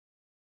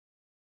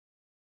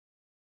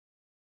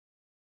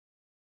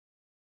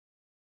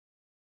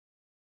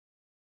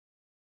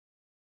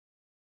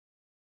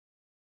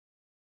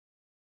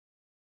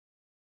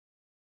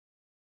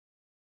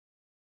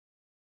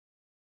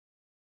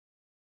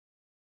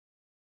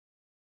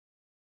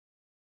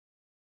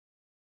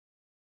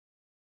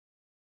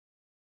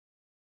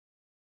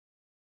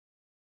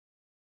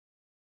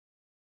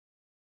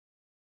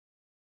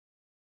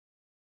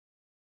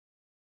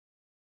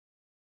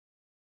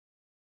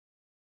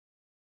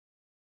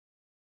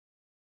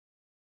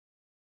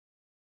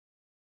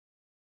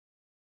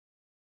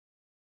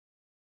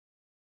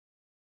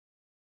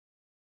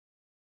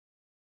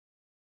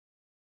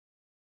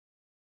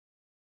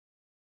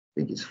I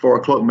think it's 4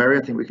 o'clock, Mary.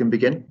 I think we can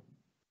begin.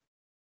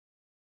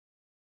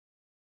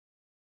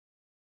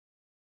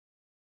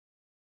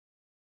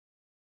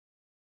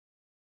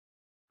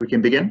 We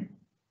can begin.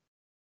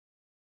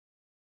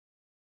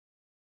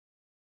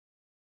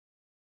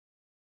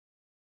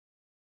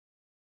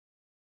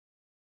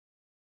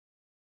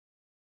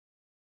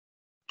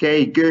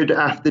 Okay, good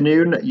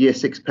afternoon, Year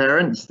 6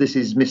 parents. This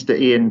is Mr.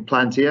 Ian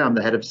Plantier. I'm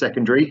the head of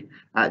secondary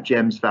at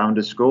GEMS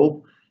Founders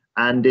School,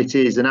 and it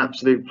is an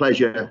absolute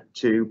pleasure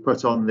to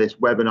put on this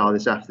webinar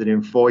this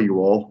afternoon for you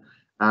all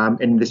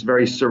in this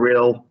very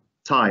surreal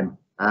time,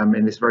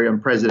 in this very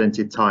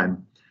unprecedented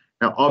time.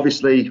 Now,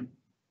 obviously,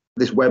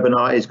 this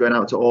webinar is going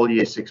out to all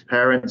Year 6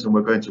 parents, and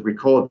we're going to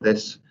record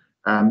this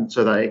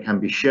so that it can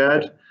be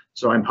shared.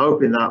 So I'm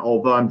hoping that,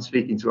 although I'm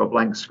speaking to a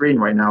blank screen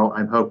right now,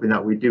 I'm hoping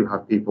that we do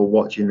have people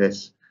watching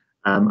this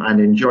and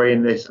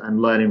enjoying this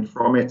and learning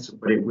from it,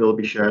 but it will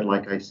be shared,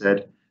 like I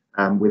said,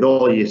 with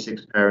all Year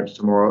 6 parents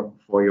tomorrow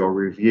for your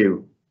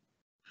review.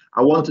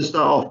 I want to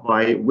start off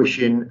by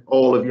wishing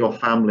all of your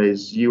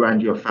families, you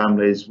and your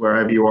families,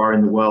 wherever you are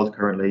in the world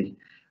currently,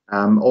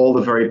 all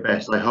the very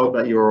best. I hope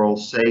that you're all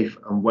safe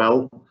and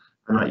well,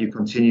 and that you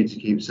continue to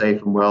keep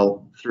safe and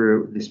well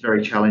through this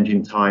very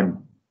challenging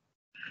time.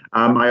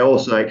 I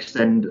also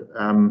extend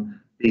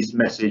this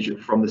message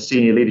from the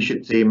senior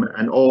leadership team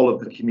and all of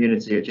the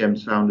community at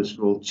GEMS Founders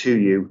School to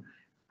you,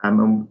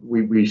 and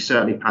we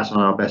certainly pass on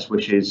our best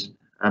wishes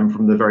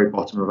from the very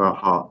bottom of our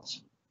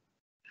hearts.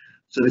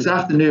 So this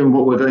afternoon,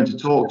 what we're going to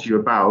talk to you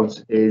about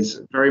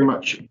is very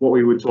much what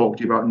we would talk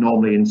to you about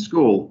normally in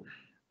school,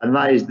 and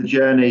that is the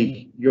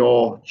journey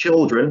your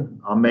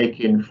children are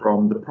making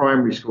from the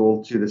primary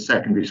school to the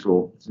secondary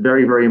school. It's a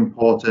very, very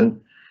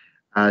important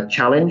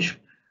challenge,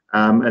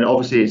 and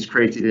obviously it's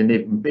created an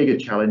even bigger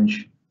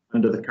challenge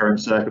under the current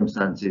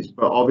circumstances.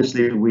 But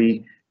obviously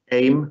we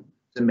aim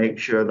to make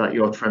sure that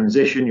your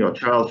transition, your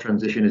child's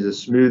transition, is as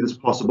smooth as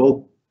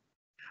possible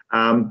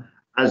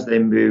as they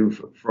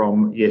move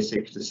from Year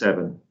 6 to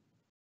 7.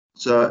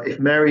 So if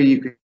Mary,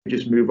 you could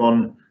just move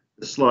on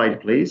the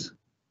slide, please.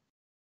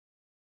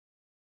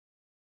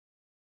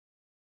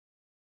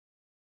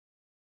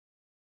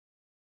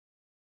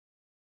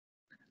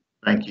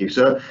 Thank you.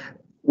 So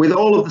with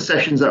all of the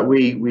sessions that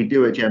we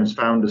do at GEMS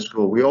Founders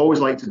School, we always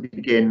like to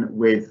begin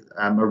with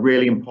a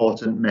really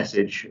important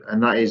message,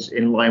 and that is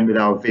in line with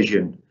our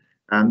vision.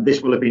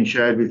 This will have been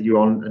shared with you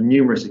on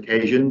numerous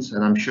occasions,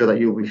 and I'm sure that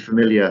you'll be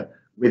familiar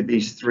with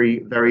these 3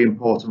 very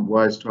important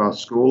words to our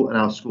school and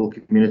our school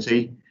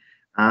community: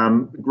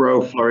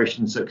 grow, flourish,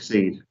 and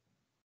succeed.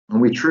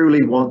 And we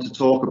truly want to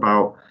talk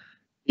about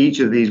each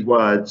of these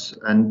words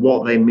and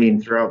what they mean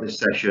throughout this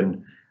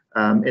session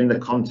in the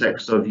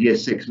context of Year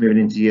 6 moving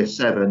into Year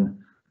 7,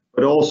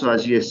 but also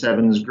as Year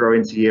 7s grow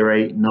into Year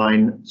 8,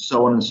 9,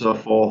 so on and so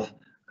forth,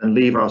 and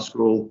leave our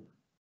school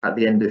at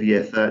the end of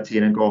Year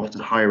 13 and go off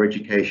to higher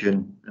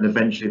education and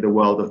eventually the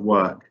world of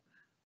work.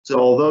 So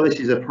although this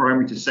is a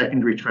primary to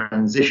secondary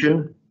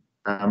transition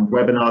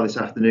webinar this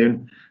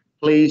afternoon,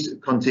 please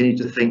continue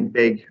to think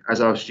big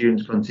as our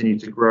students continue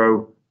to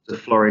grow, to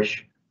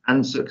flourish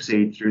and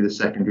succeed through the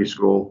secondary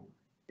school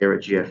here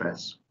at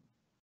GFS.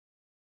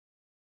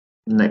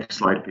 Next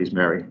slide, please,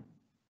 Mary.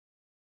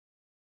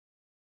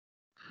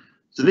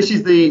 So this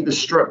is the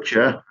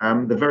structure,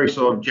 the very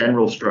sort of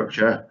general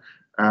structure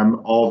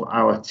of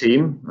our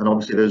team, and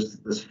obviously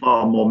there's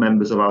far more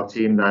members of our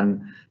team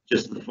than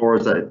just the four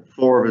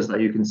of us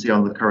that you can see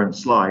on the current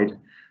slide.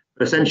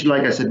 But essentially,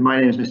 like I said, my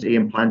name is Mr.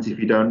 Ian Plantier, if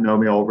you don't know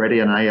me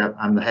already, and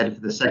I'm the head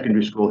of the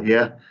secondary school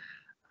here.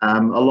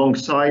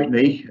 Alongside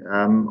me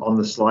on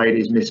the slide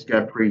is Miss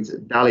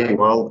Gurpreet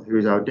Dhaliwal, who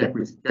is our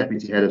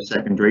deputy head of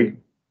secondary.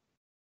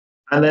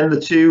 And then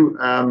the 2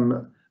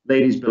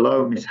 ladies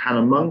below, Miss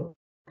Hannah Monk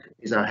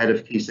is our head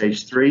of Key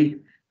Stage 3,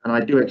 and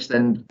I do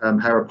extend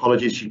her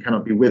apologies. She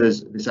cannot be with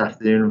us this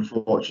afternoon,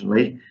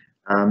 unfortunately.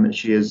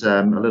 She is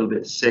a little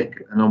bit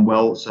sick and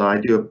unwell, so I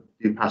do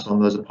pass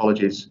on those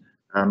apologies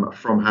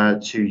from her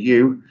to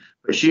you.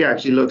 But she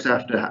actually looks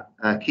after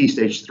Key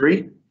Stage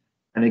 3,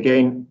 and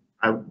again,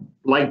 I'd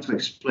like to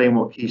explain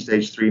what Key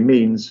Stage 3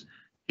 means.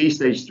 Key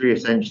Stage 3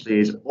 essentially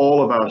is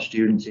all of our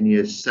students in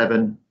Years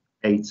 7,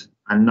 8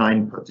 and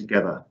 9 put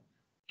together.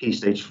 Key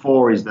Stage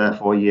 4 is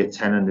therefore Year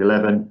 10 and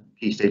 11.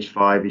 Key Stage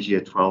 5 is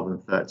Year 12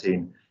 and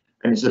 13.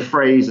 And it's a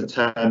phrase, a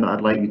term that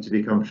I'd like you to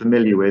become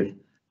familiar with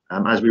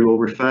as we will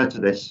refer to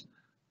this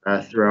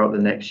throughout the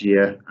next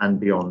year and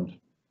beyond.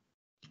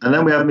 And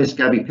then we have Miss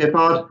Gabby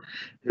Pippard,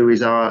 who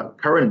is our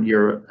current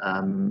year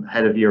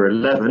head of Year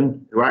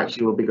 11, who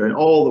actually will be going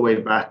all the way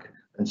back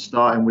and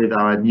starting with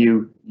our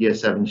new Year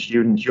 7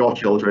 students, your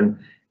children,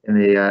 in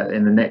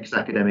the next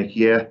academic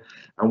year.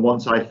 And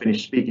once I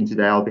finish speaking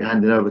today, I'll be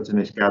handing over to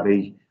Miss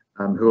Gabby,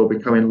 who will be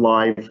coming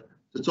live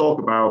to talk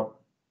about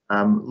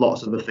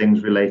lots of the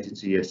things related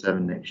to Year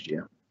 7 next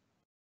year.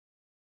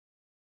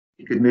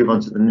 You could move on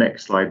to the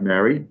next slide,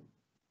 Mary.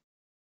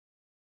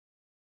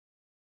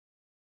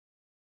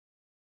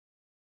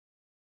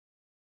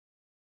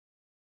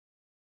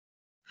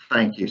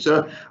 Thank you.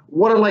 So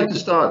what I'd like to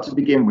start to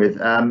begin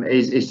with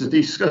is to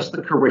discuss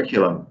the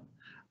curriculum.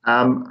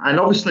 And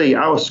obviously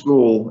our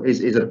school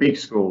is a big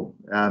school,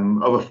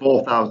 over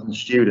 4,000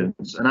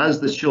 students. And as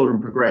the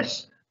children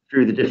progress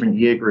through the different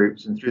year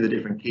groups and through the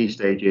different key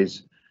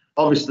stages,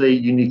 obviously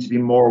you need to be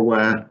more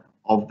aware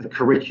of the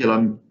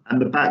curriculum and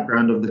the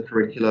background of the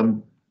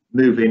curriculum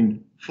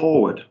moving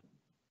forward.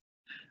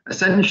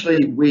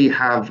 Essentially, we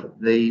have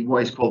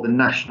what is called the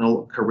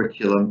National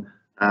Curriculum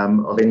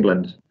of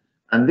England.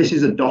 And this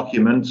is a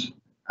document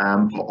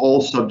for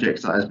all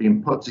subjects that has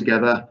been put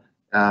together.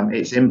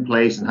 It's in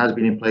place and has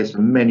been in place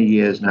for many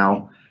years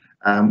now,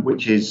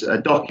 which is a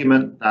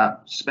document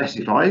that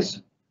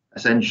specifies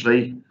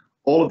essentially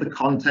all of the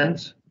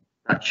content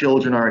that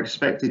children are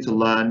expected to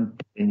learn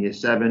in year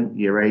 7,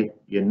 year 8,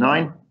 year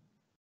 9.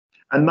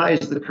 And that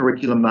is the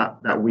curriculum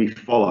that we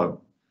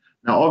follow.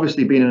 Now,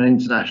 obviously, being an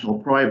international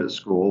private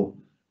school,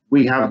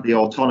 we have the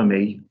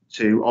autonomy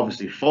to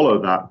obviously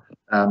follow that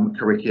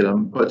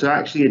curriculum, but to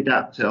actually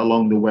adapt it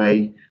along the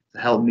way to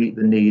help meet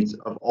the needs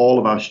of all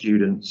of our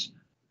students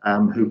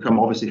who come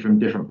obviously from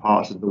different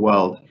parts of the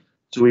world.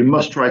 So we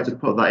must try to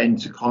put that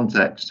into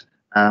context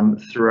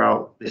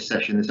throughout this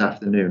session this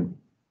afternoon.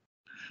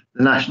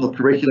 The national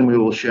curriculum, we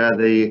will share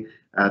the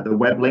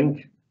web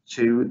link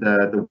to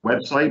the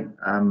website,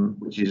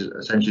 which is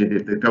essentially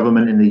the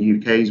government in the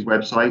UK's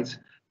website.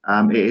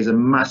 It is a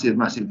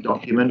massive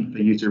document for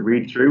you to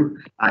read through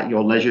at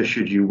your leisure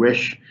should you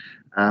wish.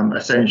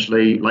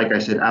 Essentially, like I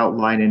said,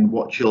 outlining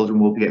what children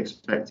will be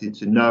expected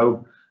to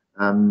know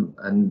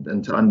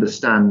and to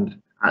understand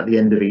at the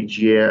end of each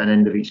year and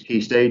end of each key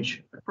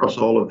stage across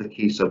all of the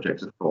key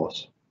subjects, of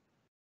course.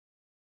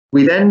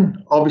 We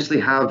then obviously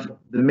have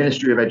the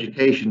Ministry of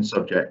Education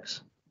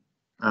subjects,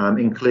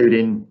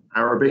 including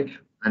Arabic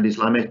and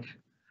Islamic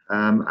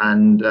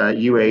and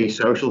UAE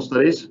social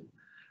studies.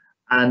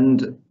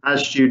 And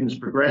as students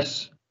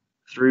progress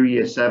through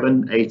year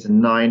 7, 8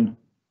 and 9,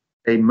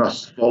 they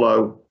must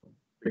follow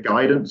the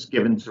guidance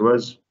given to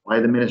us by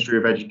the Ministry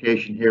of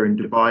Education here in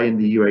Dubai in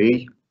the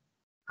UAE,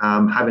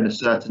 having a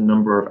certain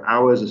number of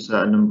hours, a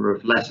certain number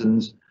of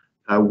lessons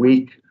a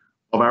week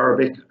of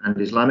Arabic and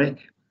Islamic.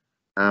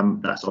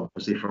 That's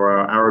obviously for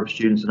our Arab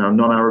students and our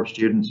non-Arab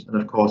students, and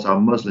of course our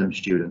Muslim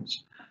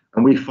students.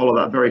 And we follow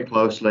that very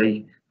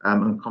closely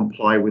and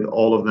comply with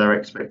all of their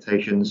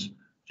expectations,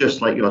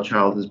 just like your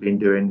child has been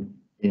doing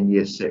in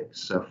year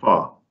 6 so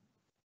far.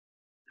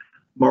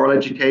 Moral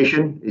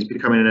education is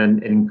becoming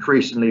an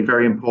increasingly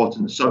very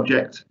important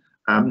subject,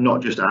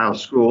 not just at our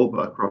school,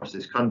 but across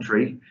this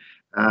country.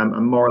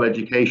 And moral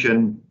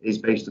education is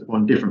based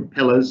upon different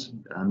pillars,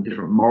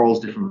 different morals,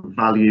 different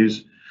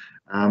values,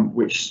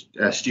 which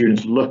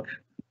students look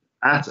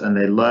at and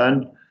they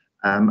learn.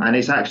 And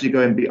it's actually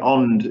going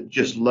beyond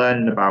just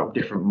learning about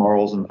different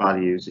morals and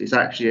values. It's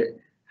actually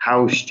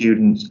how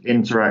students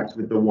interact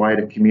with the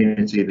wider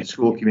community, the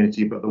school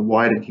community, but the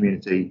wider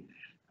community,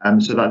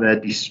 so that they're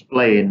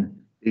displaying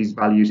these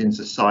values in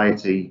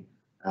society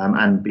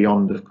and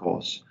beyond, of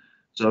course.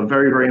 So a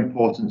very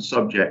important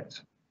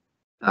subject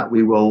that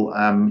we will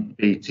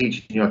be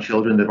teaching your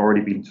children. They've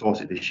already been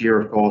taught it this year,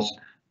 of course,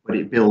 but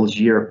it builds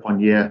year upon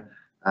year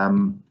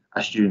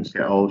as students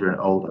get older and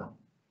older.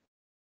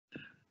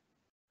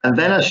 And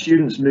then as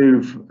students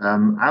move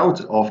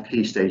out of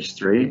Key Stage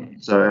 3,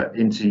 so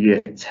into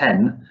year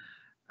 10,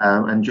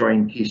 and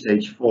join Key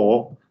Stage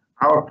 4,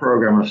 our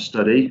programme of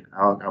study,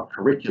 our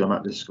curriculum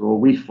at this school,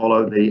 we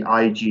follow the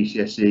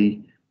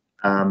IGCSE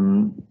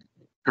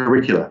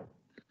curricula.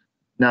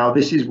 Now,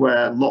 this is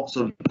where lots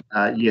of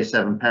year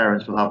 7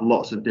 parents will have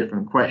lots of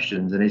different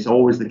questions, and it's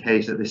always the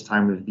case at this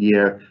time of the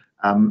year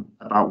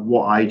about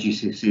what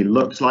IGCSE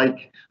looks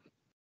like,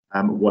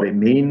 what it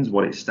means,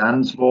 what it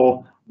stands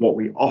for, what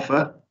we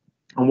offer.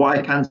 And what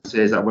I can say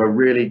is that we're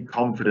really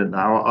confident that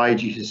our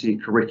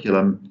IGCSE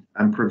curriculum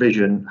and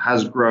provision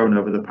has grown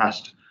over the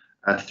past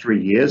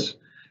 3 years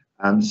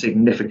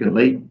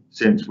significantly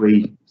since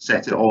we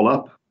set it all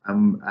up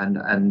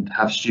and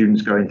have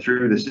students going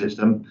through the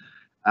system.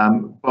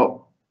 But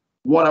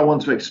what I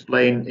want to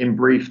explain in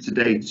brief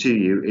today to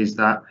you is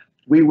that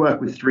we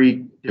work with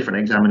 3 different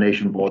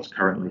examination boards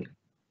currently,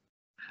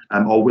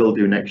 or will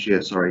do next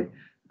year, sorry.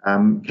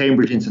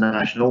 Cambridge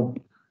International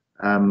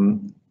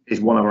is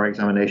one of our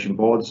examination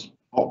boards,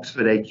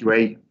 Oxford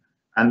AQA,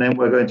 and then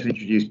we're going to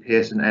introduce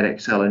Pearson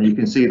Edexcel, and you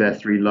can see their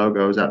 3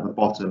 logos at the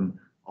bottom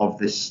of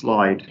this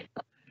slide.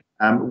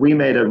 We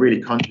made a really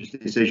conscious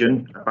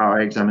decision about our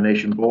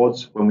examination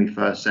boards when we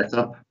first set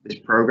up this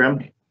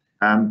program,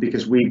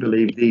 because we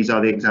believe these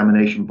are the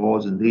examination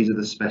boards and these are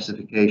the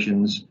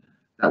specifications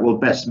that will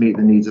best meet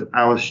the needs of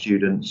our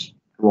students,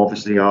 who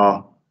obviously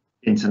are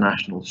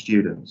international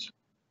students.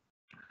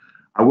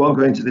 I won't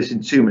go into this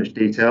in too much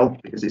detail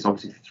because it's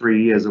obviously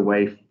 3 years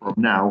away from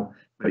now,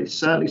 but it's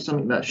certainly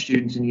something that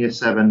students in year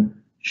 7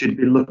 should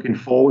be looking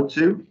forward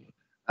to.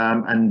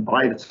 And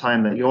by the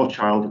time that your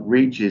child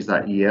reaches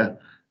that year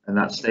and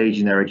that stage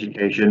in their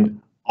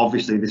education,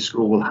 obviously the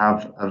school will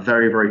have a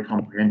very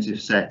comprehensive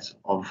set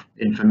of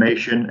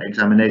information,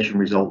 examination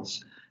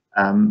results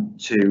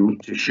to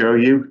show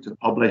you, to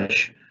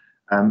publish,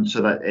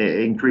 so that it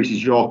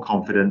increases your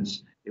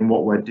confidence in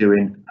what we're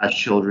doing as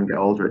children get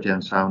older at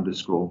Gems Founders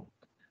School.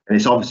 And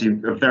it's obviously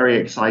a very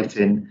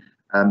exciting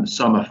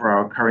summer for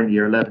our current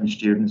year 11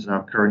 students and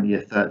our current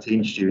year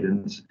 13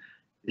 students,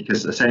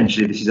 because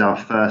essentially this is our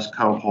first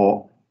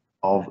cohort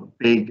of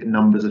big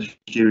numbers of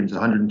students,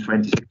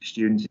 126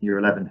 students in year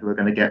 11 who are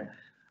going to get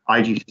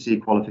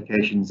IGCSE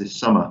qualifications this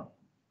summer,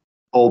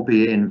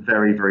 albeit in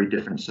very, very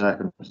different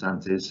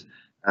circumstances,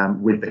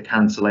 with the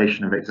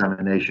cancellation of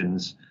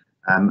examinations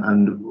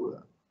and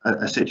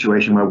a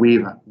situation where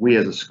we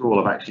as a school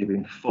have actually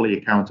been fully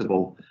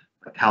accountable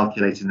for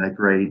calculating their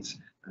grades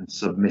and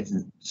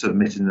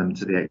submitting them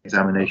to the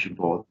examination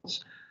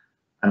boards.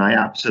 And I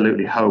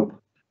absolutely hope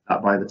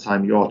that by the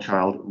time your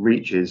child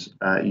reaches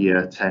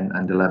year 10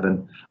 and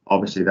 11,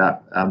 obviously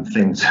that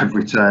things have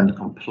returned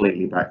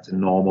completely back to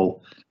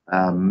normal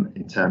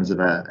in terms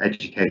of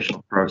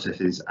educational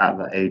processes at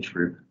that age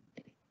group.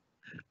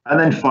 And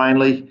then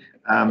finally,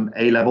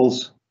 A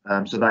levels.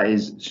 So that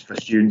is for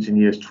students in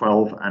years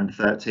 12 and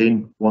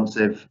 13. Once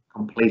they've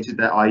completed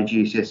their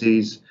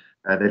IGCSEs,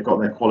 they've got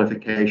their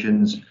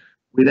qualifications,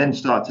 we then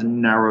start to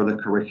narrow the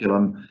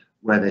curriculum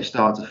where they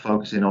start to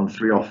focus in on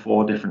 3 or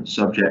 4 different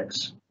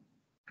subjects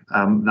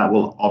that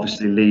will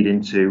obviously lead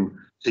into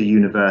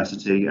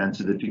university and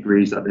to the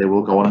degrees that they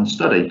will go on and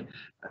study.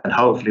 And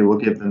hopefully we'll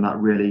give them that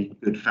really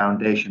good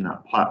foundation,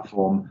 that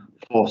platform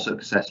for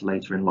success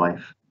later in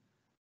life.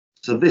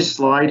 So this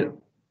slide,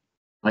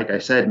 like I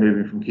said,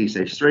 moving from Key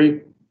Stage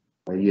 3,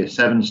 where year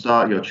 7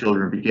 start, your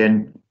children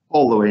begin,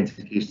 all the way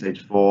into Key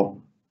Stage 4,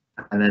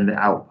 and then the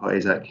output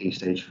is at Key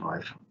Stage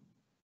 5.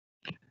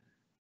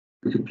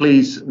 We could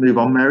please move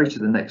on, Mary, to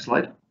the next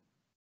slide.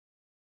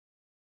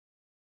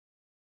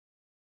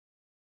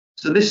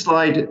 So this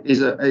slide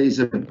is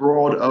a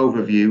broad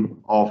overview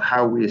of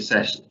how we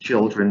assess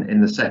children in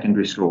the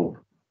secondary school.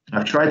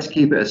 I've tried to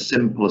keep it as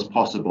simple as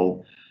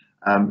possible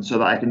so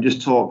that I can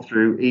just talk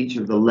through each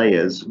of the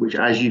layers, which,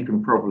 as you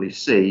can probably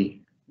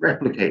see,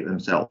 replicate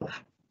themselves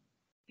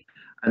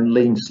and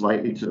lean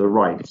slightly to the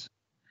right.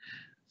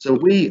 So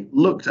we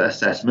looked at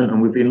assessment,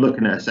 and we've been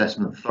looking at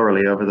assessment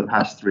thoroughly over the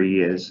past 3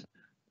 years,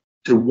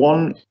 to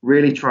one,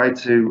 really try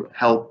to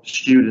help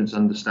students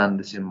understand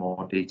this in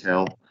more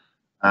detail,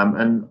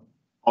 and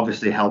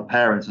obviously help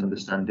parents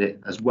understand it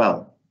as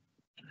well.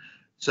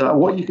 So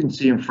what you can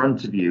see in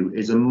front of you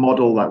is a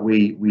model that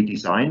we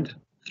designed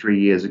 3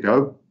 years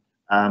ago.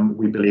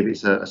 We believe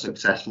it's a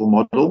successful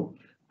model.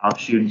 Our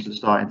students are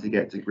starting to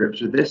get to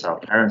grips with this. Our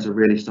parents are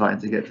really starting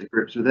to get to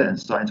grips with it and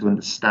starting to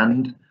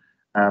understand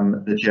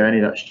the journey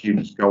that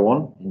students go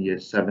on in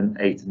years 7,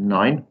 8, and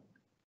 9.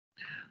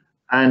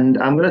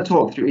 And I'm going to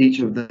talk through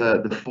each of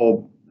the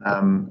 4,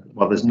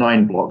 well, there's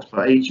 9 blocks,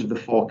 but each of the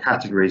 4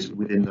 categories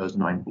within those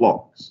 9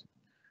 blocks.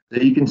 So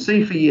you can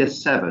see for year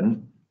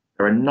 7,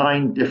 there are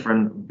 9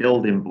 different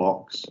building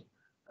blocks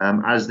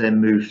as they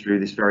move through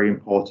this very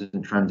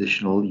important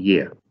transitional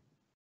year.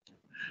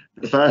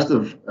 The first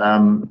of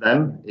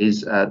them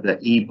is the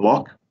E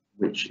block,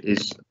 which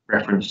is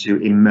reference to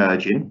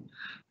emerging.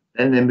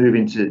 Then they move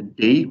into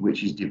D,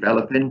 which is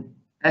developing,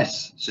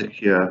 S,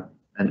 secure,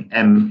 and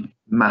M,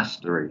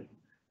 mastery.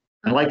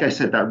 And like I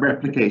said, that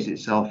replicates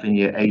itself in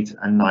year 8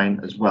 and 9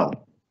 as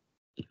well.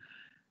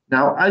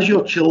 Now, as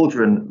your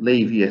children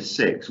leave year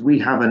 6, we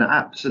have an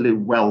absolute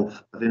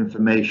wealth of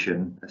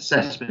information,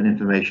 assessment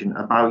information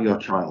about your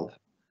child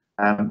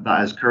that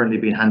has currently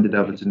been handed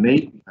over to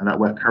me and that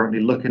we're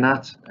currently looking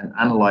at and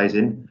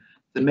analysing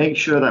to make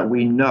sure that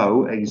we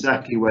know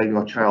exactly where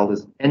your child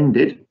has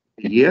ended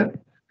the year,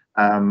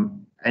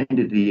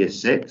 ended the year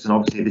 6. And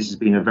obviously this has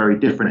been a very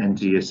different end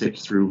to year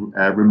 6 through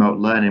remote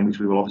learning, which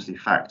we will obviously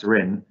factor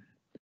in.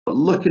 But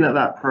looking at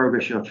that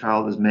progress your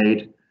child has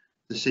made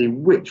to see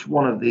which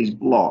one of these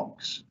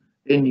blocks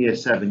in year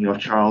 7 your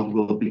child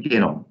will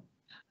begin on.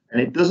 And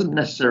it doesn't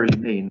necessarily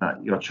mean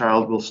that your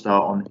child will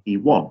start on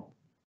E1.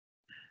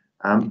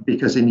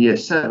 Because in year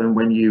 7,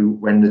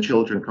 when the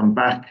children come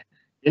back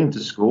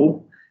into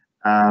school,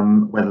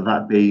 whether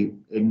that be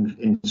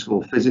in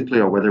school physically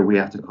or whether we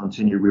have to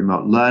continue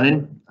remote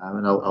learning,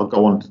 and I'll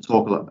go on to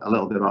talk a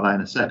little bit about that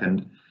in a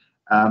second,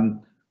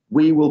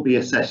 we will be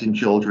assessing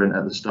children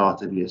at the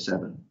start of year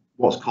 7,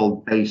 what's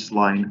called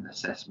baseline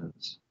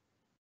assessments.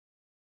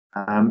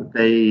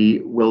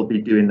 They will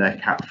be doing their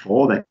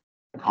CAP4, their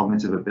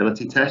cognitive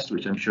ability test,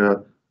 which I'm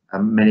sure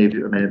many of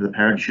the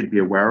parents should be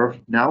aware of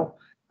now.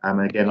 And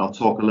again, I'll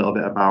talk a little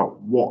bit about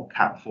what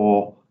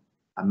CAP4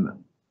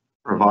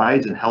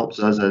 provides and helps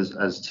us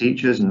as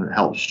teachers, and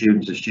helps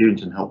students as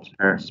students, and helps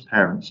parents as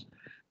parents.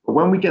 But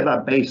when we get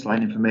that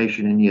baseline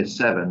information in year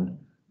 7,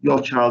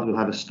 your child will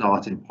have a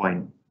starting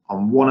point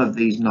on one of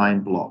these 9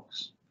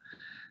 blocks.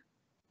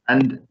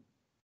 And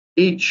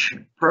each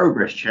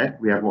progress check,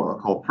 we have what are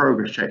called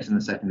progress checks in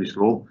the secondary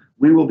school,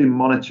 we will be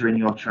monitoring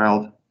your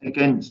child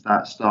against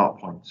that start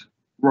point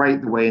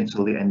right the way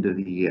until the end of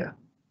the year.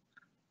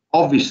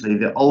 Obviously,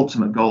 the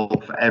ultimate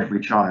goal for every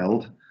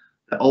child,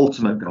 the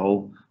ultimate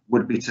goal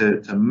would be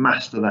to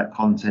master that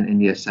content in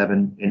year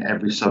 7 in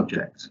every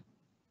subject,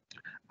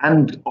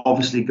 and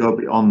obviously go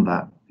beyond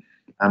that.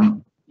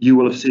 you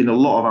will have seen a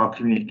lot of our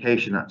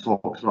communication that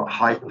talks about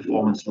high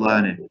performance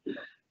learning.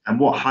 And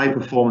what high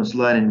performance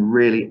learning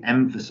really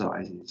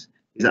emphasizes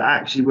is that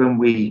actually when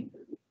we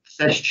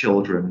assess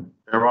children,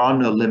 there are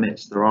no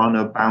limits, there are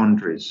no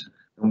boundaries.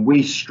 And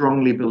we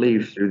strongly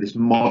believe through this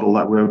model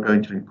that we're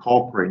going to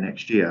incorporate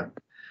next year,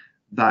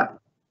 that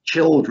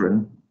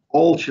children,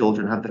 all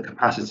children, have the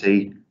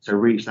capacity to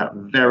reach that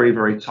very,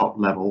 very top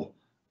level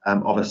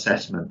of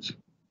assessment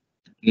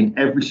in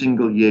every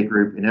single year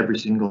group, in every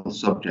single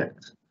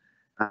subject,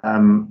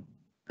 and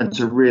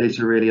to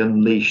really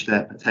unleash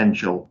their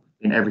potential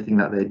in everything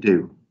that they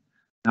do.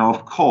 Now,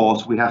 of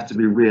course, we have to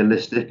be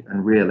realistic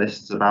and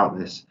realists about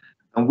this.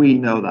 And we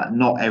know that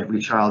not every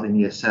child in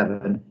year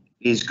 7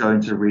 is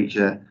going to reach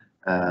a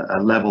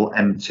level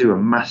M2, a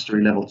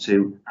mastery level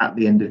 2 at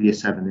the end of year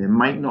 7. They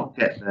might not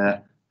get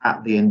there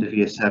at the end of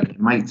year 7. It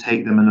might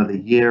take them another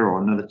year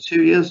or another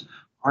 2 years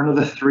or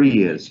another 3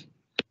 years.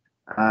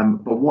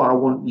 But what I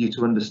want you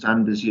to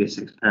understand as year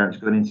 6 parents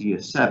going into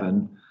year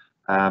 7,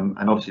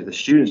 and obviously the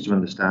students to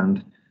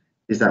understand,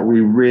 is that we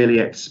really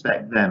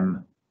expect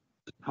them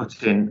to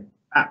put in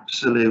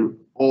absolute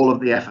all of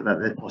the effort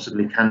that they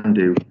possibly can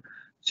do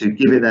to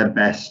give it their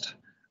best,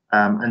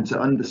 and to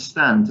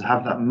understand, to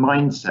have that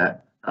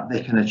mindset that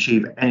they can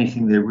achieve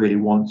anything they really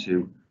want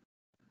to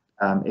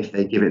if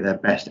they give it their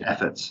best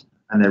efforts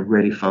and they're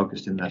really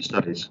focused in their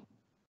studies.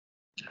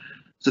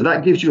 So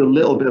that gives you a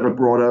little bit of a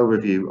broad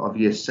overview of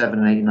year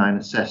 7, 8, 9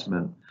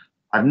 assessment.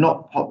 I've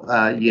not put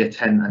year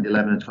 10 and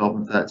 11 and 12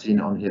 and 13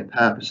 on here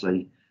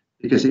purposely,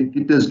 because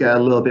it does get a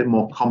little bit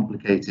more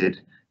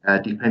complicated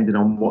depending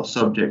on what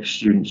subjects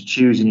students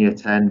choose in year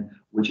 10,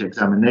 which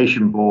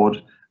examination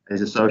board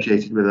is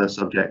associated with those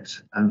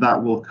subjects, and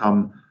that will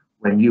come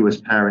when you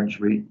as parents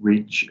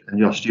reach and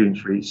your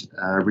students reach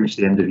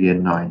the end of year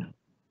 9.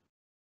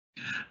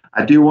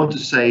 I do want to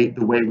say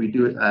the way we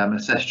do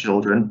assess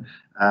children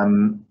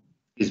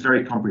is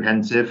very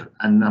comprehensive,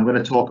 and I'm going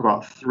to talk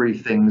about 3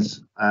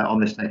 things on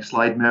this next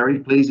slide. Mary,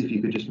 please, if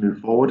you could just move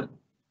forward.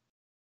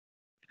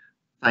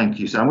 Thank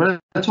you. So I'm going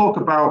to talk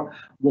about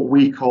what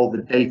we call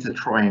the data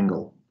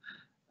triangle.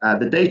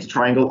 The data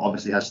triangle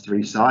obviously has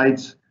 3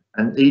 sides,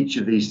 and each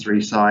of these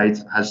 3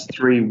 sides has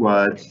 3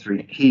 words,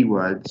 3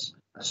 keywords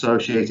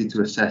associated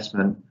to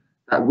assessment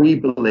that we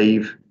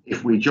believe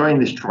if we join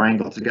this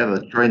triangle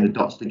together, join the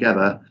dots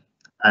together,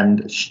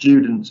 and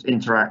students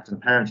interact and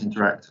parents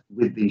interact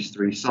with these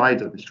 3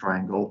 sides of this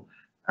triangle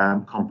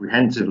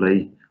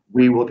comprehensively,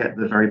 we will get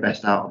the very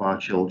best out of our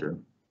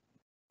children.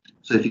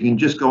 So if you can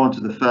just go on to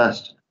the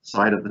first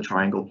side of the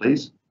triangle,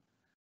 please.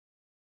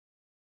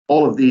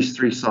 All of these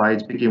 3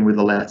 sides begin with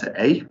the letter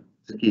A,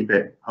 to keep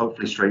it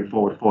hopefully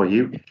straightforward for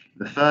you.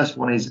 The first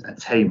one is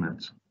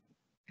attainment.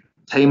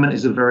 Attainment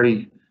is a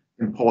very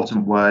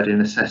important word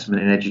in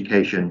assessment in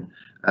education,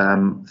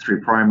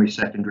 through primary,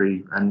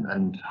 secondary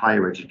and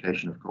higher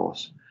education, of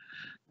course.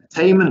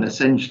 Attainment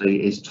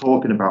essentially is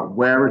talking about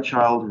where a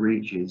child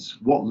reaches,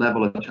 what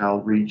level a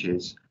child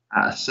reaches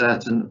at a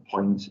certain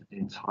point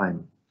in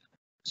time.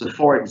 So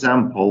for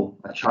example,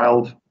 a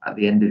child at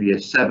the end of year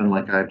 7,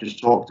 like I've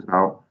just talked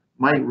about,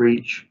 might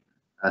reach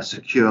a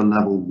secure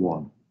level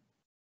 1.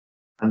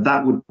 And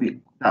that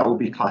would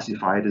be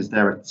classified as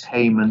their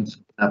attainment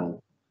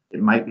level.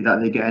 It might be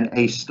that they get an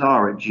A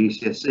star at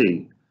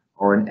GCSE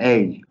or an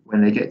A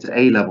when they get to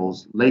A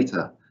levels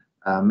later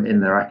in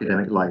their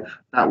academic life.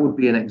 That would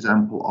be an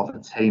example of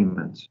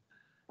attainment.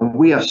 And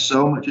we have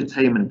so much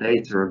attainment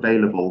data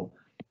available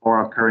for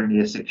our current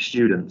year 6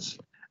 students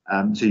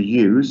to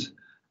use,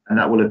 and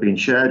that will have been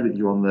shared with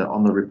you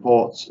on the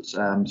reports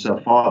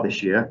so far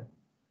this year,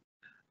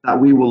 that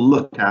we will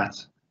look at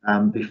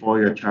before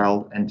your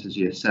child enters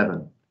year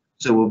 7.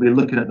 So we'll be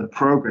looking at the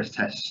progress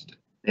test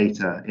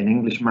data in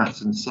English,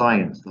 maths and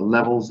science, the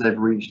levels they've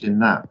reached in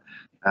that,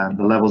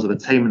 the levels of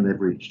attainment they've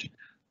reached,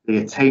 the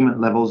attainment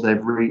levels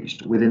they've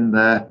reached within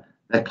their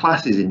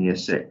classes in year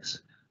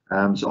 6.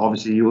 So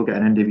obviously you will get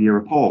an end of year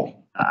report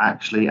that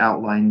actually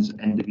outlines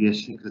end of year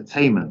 6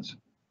 attainment.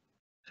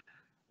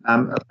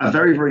 A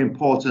very, very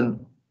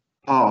important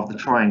part of the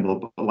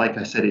triangle, but like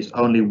I said, it's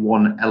only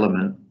one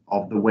element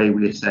of the way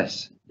we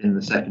assess in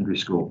the secondary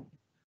school.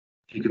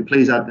 If you could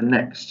please add the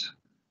next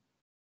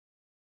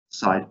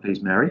slide,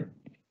 please, Mary.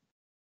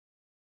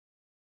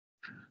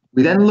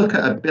 We then look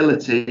at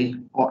ability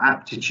or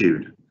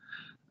aptitude.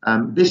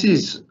 This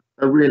is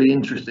a really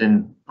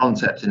interesting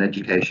concept in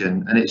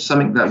education, and it's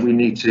something that we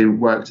need to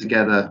work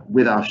together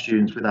with our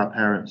students, with our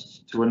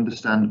parents, to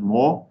understand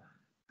more,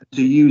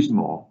 to use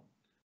more.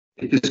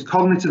 Because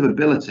cognitive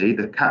ability,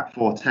 the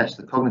CAT4 test,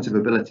 the cognitive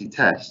ability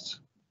tests,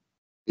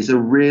 is a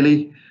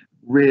really,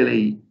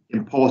 really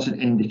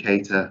important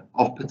indicator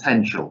of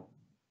potential.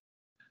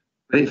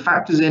 But it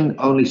factors in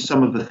only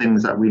some of the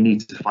things that we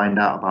need to find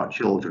out about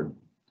children.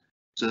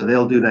 So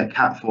they'll do their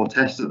CAT4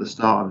 test at the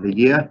start of the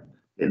year.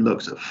 It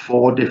looks at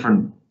 4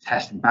 different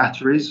test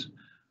batteries.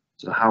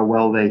 So how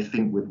well they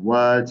think with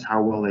words,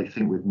 how well they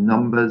think with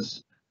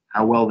numbers,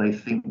 how well they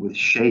think with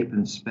shape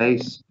and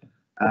space.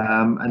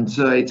 And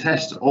so it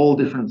tests all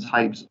different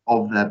types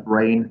of their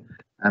brain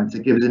to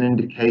give us an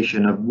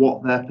indication of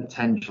what their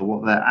potential,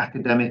 what their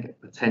academic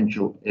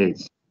potential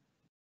is.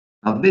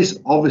 Now, this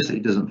obviously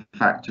doesn't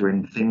factor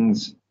in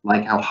things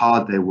like how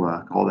hard they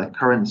work or their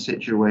current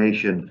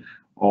situation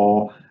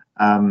or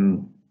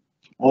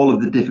all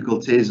of the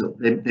difficulties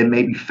they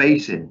may be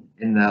facing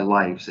in their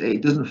lives.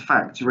 It doesn't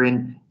factor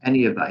in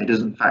any of that. It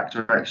doesn't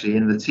factor actually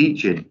in the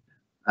teaching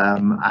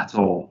at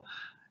all.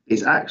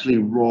 It's actually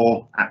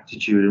raw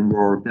aptitude and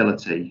raw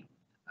ability,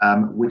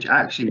 which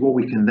actually what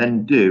we can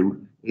then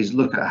do is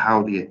look at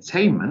how the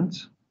attainment,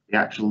 the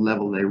actual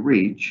level they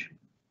reach,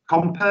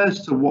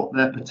 compares to what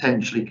they're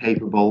potentially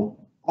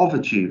capable of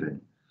achieving.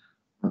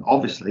 And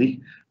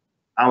obviously,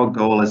 our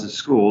goal as a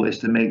school is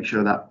to make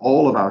sure that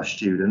all of our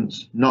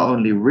students not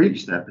only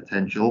reach their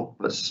potential,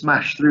 but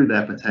smash through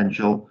their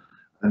potential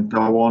and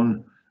go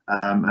on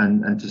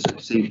and to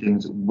succeed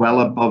things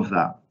well above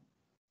that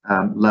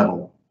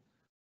level,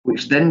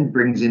 which then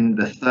brings in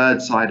the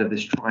third side of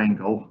this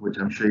triangle, which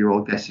I'm sure you're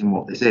all guessing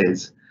what this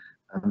is,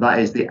 and that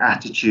is the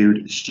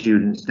attitude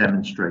students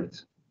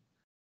demonstrate.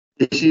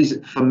 This is,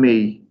 for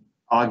me,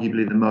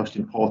 arguably the most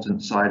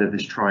important side of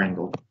this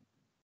triangle,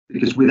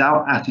 because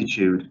without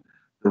attitude,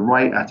 the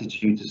right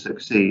attitude to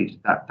succeed,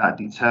 that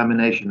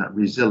determination, that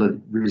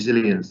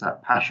resilience,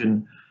 that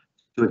passion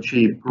to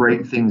achieve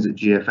great things at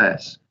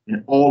GFS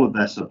in all of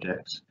their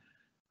subjects,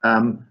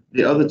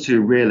 the other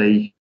two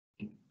really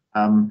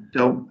are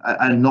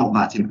not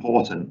that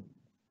important.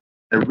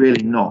 They're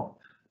really not.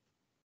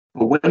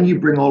 But when you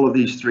bring all of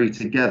these three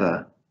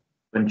together,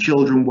 when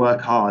children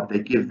work hard, they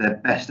give their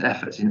best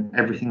efforts in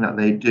everything that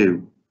they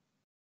do,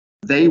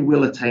 they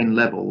will attain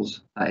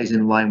levels that is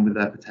in line with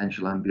their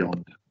potential and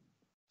beyond.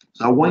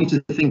 So I want you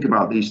to think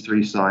about these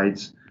three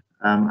sides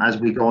as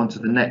we go on to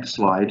the next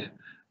slide,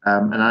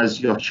 and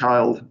as your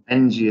child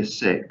ends year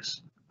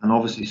 6 and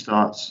obviously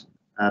starts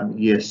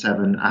year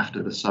 7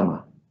 after the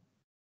summer.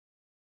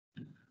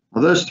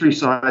 Now, those three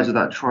sides of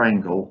that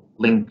triangle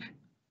link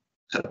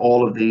to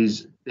all of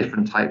these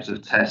different types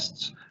of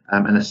tests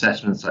and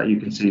assessments that you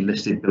can see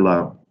listed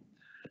below.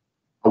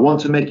 I want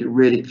to make it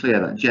really clear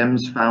that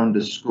GEMS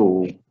Founders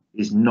School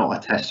is not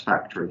a test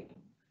factory.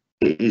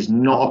 It is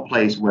not a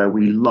place where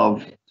we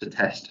love to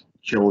test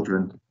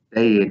children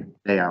day in,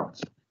 day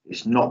out.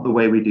 It's not the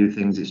way we do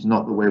things. It's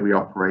not the way we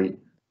operate,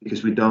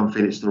 because we don't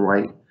feel it's the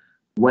right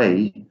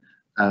way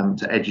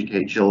to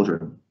educate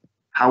children.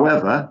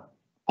 However,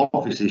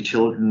 obviously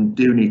children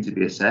do need to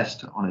be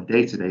assessed on a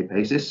day-to-day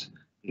basis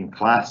in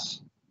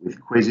class,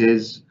 with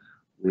quizzes,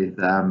 with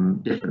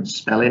different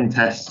spelling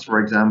tests,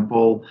 for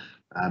example,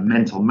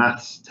 mental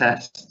maths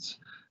tests,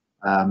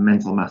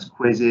 mental maths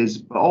quizzes,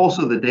 but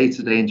also the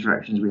day-to-day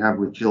interactions we have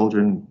with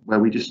children where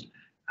we just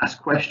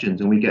ask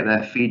questions and we get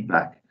their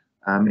feedback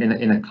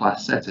in a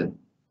class setting.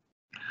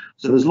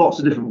 So there's lots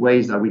of different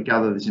ways that we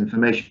gather this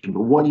information,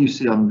 but what you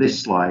see on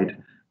this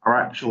slide are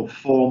actual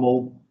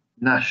formal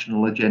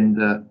national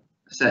agenda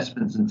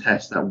assessments and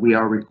tests that we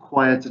are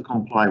required to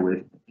comply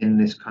with in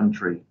this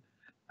country.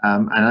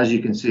 And as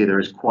you can see, there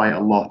is quite a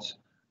lot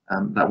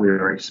that we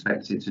are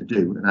expected to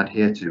do and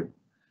adhere to.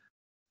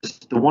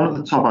 The one at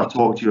the top I've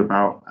talked to you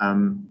about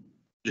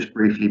just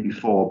briefly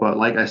before, but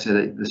like I said,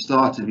 at the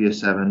start of year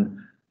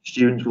 7,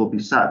 students will be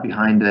sat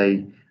behind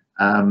a,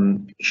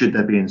 should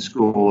they be in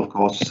school, of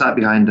course, sat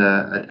behind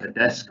a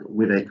desk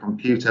with a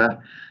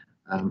computer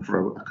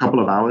for a couple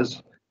of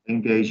hours,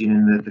 engaging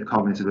in the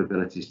cognitive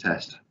abilities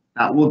test.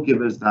 That will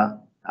give us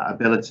that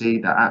ability,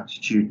 that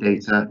aptitude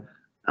data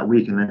that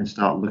we can then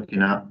start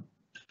looking at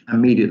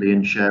immediately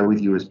and share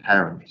with you as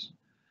parents.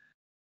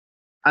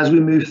 As we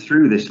move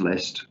through this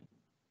list,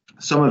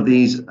 some of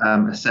these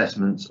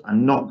assessments are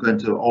not going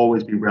to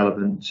always be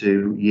relevant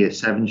to year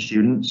 7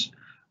 students,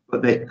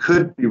 but they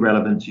could be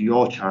relevant to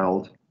your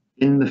child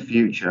in the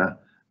future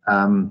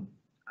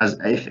as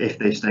if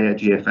they stay at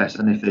GFS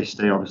and if they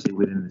stay obviously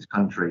within this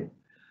country.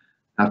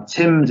 Now,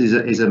 TIMSS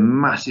is a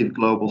massive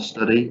global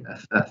study,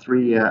 a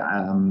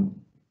 3-year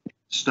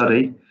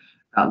study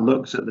that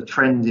looks at the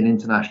trends in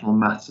international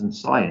maths and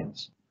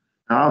science.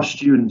 Now, our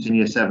students in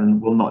year 7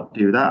 will not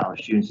do that. Our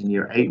students in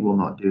year 8 will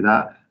not do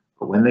that.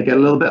 But when they get a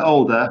little bit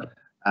older,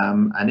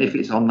 and if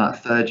it's on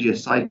that 3rd year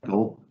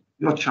cycle,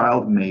 your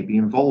child may be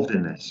involved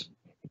in this.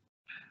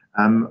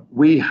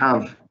 We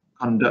have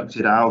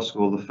conducted at our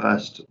school the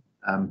first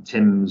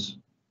TIMSS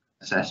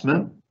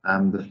assessment.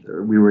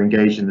 We were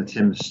engaged in the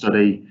TIMSS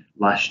study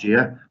last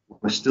year.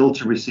 We're still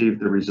to receive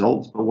the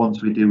results, but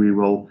once we do, we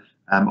will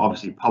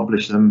obviously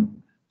publish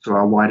them to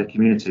our wider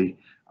community.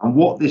 And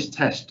what this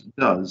test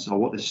does, or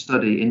what this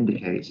study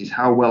indicates, is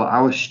how well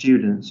our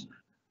students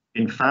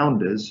in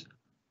Founders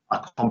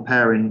are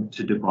comparing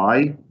to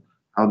Dubai,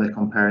 how they're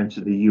comparing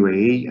to the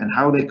UAE, and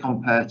how they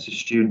compare to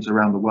students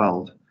around the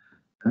world.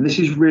 And this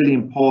is really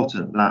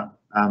important that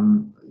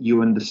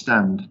you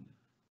understand,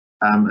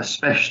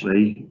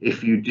 especially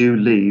if you do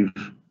leave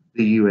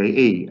the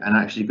UAE and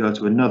actually go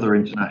to another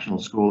international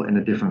school in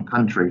a different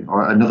country,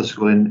 or another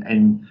school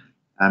in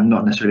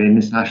not necessarily an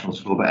international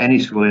school, but any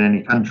school in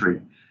any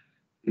country,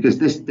 because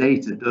this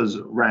data does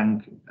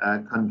rank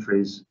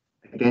countries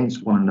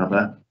against one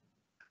another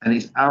And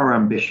it's our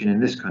ambition in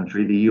this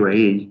country, the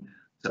UAE,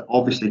 to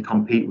obviously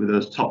compete with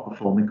those top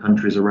performing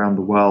countries around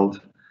the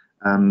world,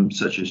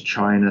 such as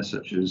China,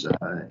 such as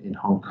in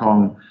Hong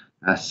Kong,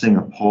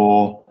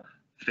 Singapore,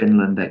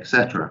 Finland,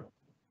 etc.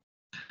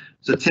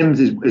 So TIMSS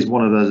is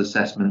one of those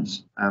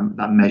assessments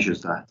that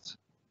measures that.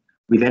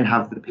 We then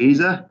have the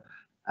PISA,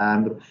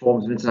 the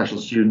Performance of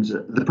International Students,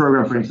 the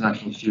Programme for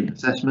International Student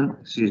Assessment,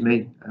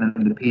 and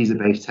then the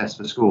PISA-based test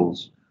for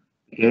schools.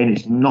 Again,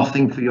 it's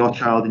nothing for your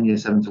child in Year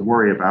 7 to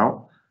worry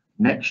about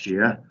next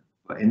year,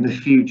 but in the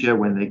future,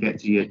 when they get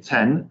to Year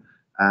 10,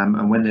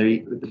 and when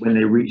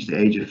they reach the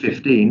age of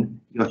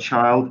 15, your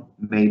child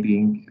may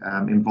be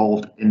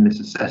involved in this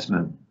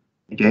assessment.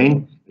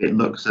 Again, it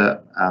looks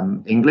at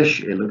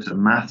English, it looks at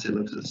maths, it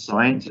looks at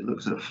science, it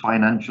looks at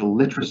financial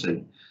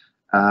literacy,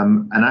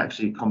 and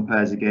actually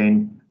compares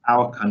again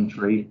our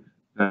country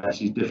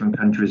versus different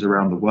countries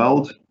around the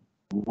world.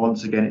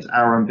 Once again, it's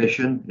our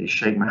ambition, it's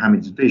Sheikh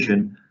Mohammed's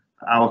vision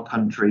for our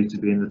country to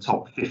be in the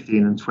top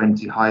 15 and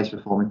 20 highest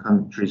performing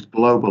countries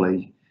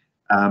globally,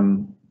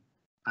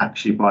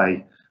 actually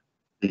by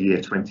the year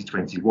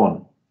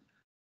 2021.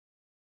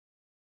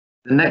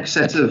 The next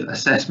set of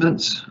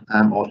assessments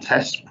or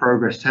tests,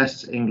 progress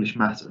tests, English,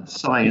 maths and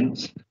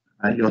science,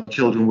 your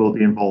children will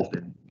be involved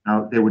in.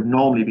 Now, they would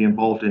normally be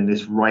involved in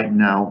this right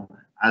now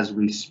as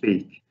we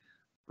speak,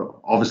 but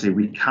obviously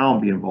we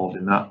can't be involved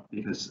in that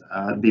because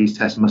these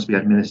tests must be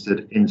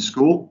administered in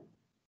school.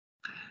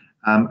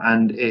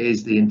 And it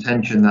is the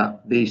intention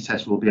that these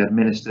tests will be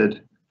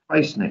administered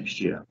twice next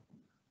year.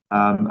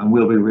 And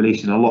we'll be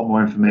releasing a lot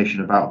more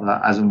information about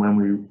that as and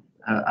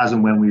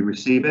when we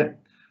receive it.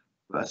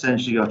 But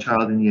essentially, your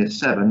child in Year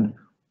 7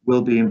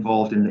 will be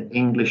involved in the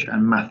English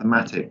and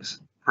mathematics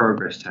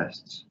progress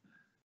tests.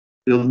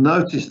 You'll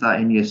notice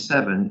that in Year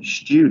 7,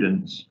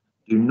 students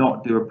do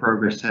not do a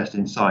progress test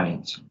in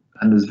science,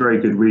 and there's very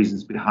good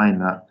reasons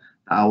behind that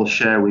I will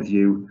share with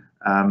you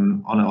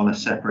on a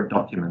separate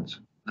document,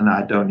 and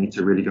that I don't need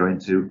to really go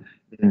into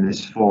in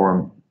this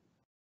forum.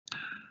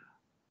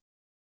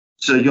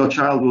 So your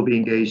child will be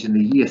engaged in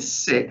the Year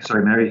 6,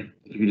 sorry Mary,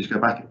 if you could just go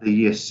back at the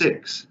Year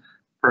 6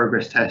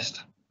 progress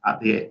test at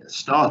the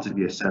start of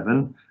Year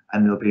 7,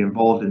 and they'll be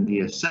involved in the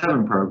Year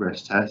 7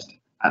 progress test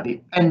at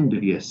the end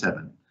of Year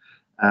 7.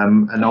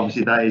 And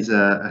obviously that is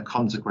a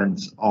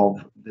consequence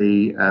of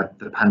the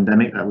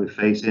pandemic that we're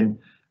facing,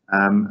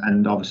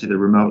 and obviously the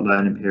remote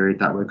learning period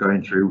that we're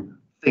going through.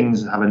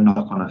 Things have a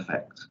knock-on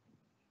effect.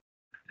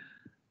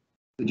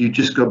 Could you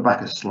just go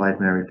back a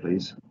slide, Mary,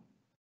 please?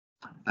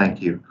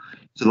 Thank you.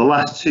 So the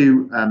last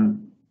two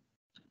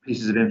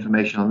pieces of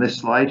information on this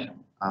slide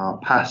are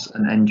PASS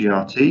and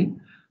NGRT.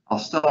 I'll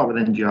start with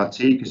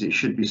NGRT because it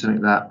should be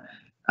something that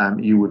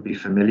you would be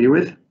familiar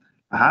with,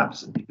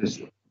 perhaps,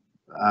 because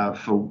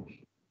for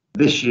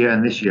this year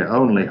and this year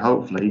only,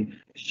 hopefully,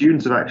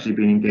 students have actually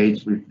been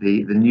engaged with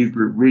the new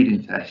group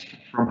reading test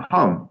from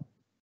home.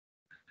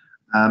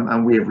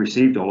 And we have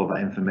received all of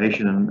that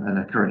information and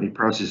are currently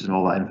processing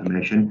all that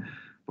information.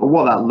 But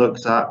what that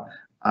looks at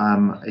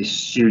is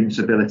students'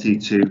 ability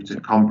to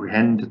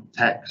comprehend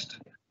text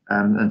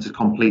and to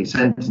complete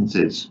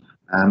sentences.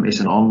 It's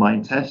an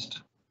online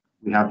test.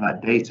 We have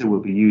that data, we'll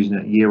be using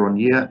it year on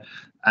year,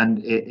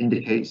 and it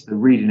indicates the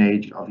reading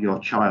age of your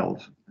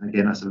child. And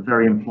again, that's a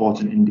very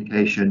important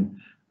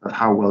indication of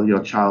how well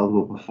your child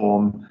will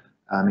perform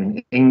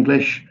in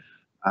English,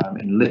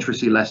 in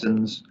literacy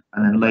lessons,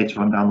 and then later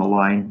on down the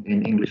line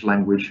in English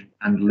language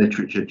and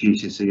literature,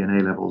 GCSE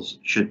and A-levels,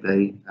 should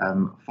they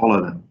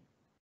follow them.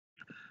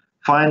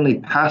 Finally,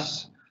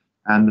 PASS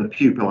and the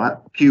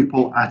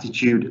pupil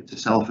attitude to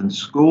self and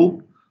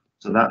school.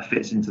 So that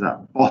fits into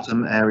that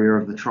bottom area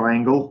of the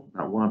triangle,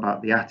 that one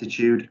about the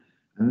attitude.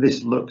 And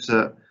this looks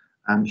at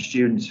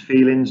students'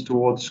 feelings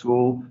towards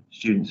school,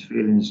 students'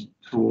 feelings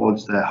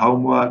towards their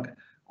homework,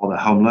 or their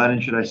home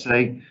learning, should I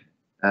say,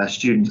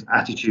 students'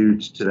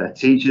 attitudes to their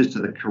teachers, to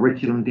the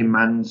curriculum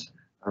demands,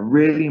 a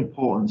really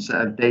important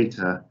set of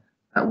data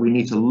that we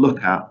need to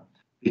look at,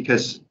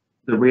 because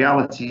the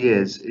reality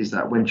is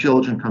that when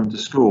children come to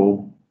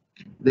school,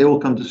 they all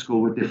come to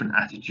school with different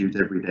attitudes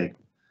every day.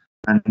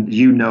 And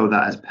you know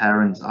that as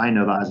parents, I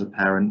know that as a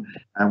parent,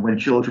 and when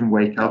children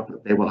wake up,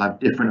 they will have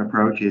different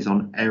approaches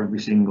on every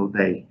single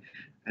day.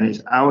 And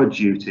it's our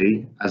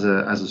duty as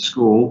a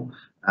school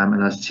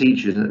and as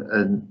teachers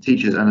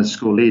and as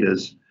school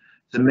leaders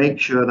to make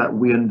sure that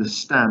we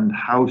understand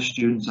how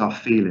students are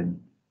feeling,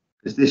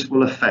 because this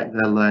will affect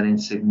their learning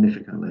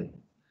significantly.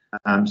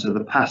 So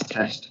the PASS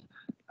test,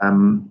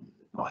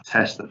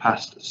 the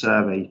PASS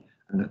survey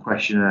and the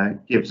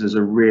questionnaire gives us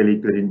a really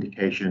good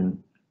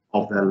indication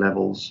of their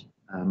levels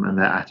and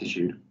their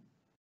attitude.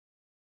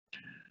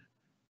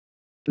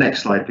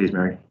 Next slide, please,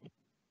 Mary.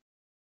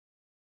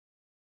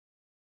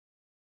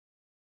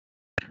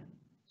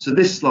 So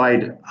this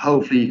slide,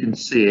 hopefully you can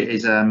see it,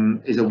 is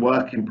a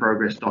work in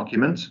progress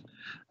document.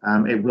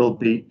 It will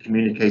be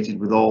communicated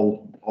with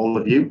all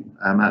of you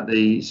at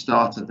the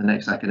start of the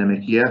next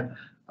academic year.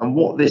 And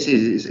what this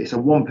is it's a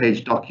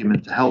one-page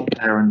document to help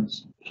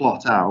parents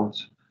plot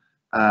out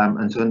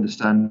and to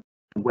understand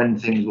when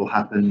things will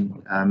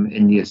happen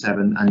in year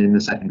 7 and in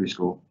the secondary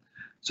school.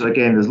 So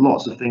again, there's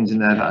lots of things in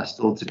there that are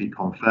still to be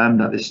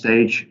confirmed at this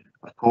stage,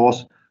 of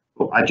course,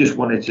 but I just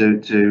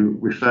wanted to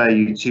refer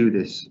you to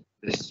this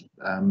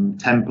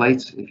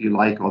template, if you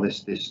like, or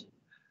this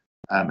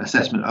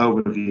assessment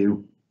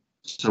overview.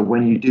 So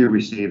when you do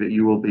receive it,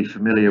 you will be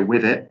familiar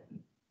with it.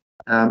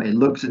 It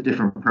looks at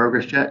different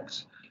progress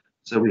checks.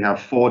 So we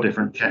have 4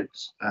 different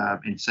checks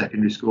in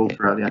secondary school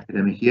throughout the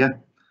academic year,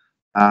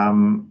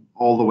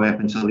 all the way up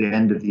until the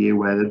end of the year,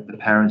 where the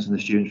parents and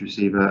the students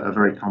receive a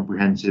very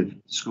comprehensive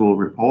school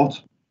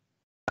report.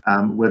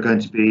 We're going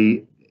to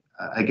be,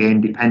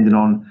 again, depending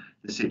on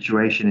the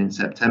situation in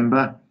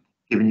September,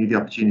 giving you the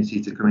opportunity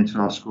to come into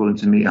our school and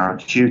to meet our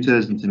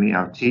tutors and to meet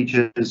our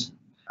teachers.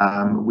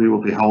 We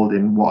will be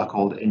holding what are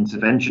called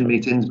intervention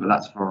meetings, but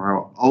that's for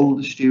our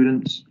older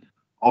students.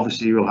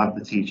 Obviously, we'll have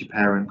the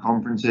teacher-parent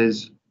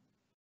conferences.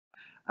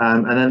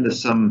 And then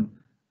there's some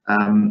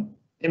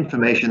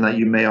information that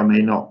you may or may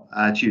not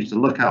choose to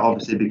look at,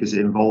 obviously, because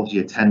it involves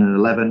year 10 and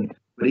 11,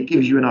 but it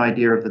gives you an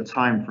idea of the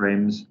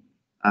timeframes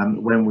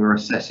when we're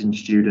assessing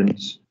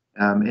students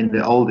in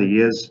the older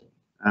years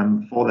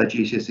for their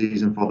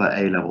GCSEs and for their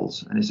A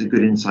levels. And it's a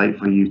good insight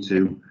for you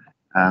to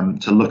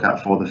look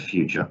at for the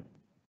future.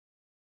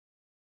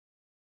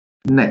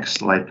 Next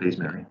slide, please,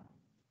 Mary.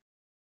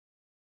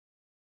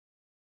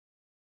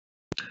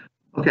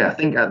 Okay, I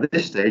think at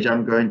this stage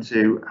I'm going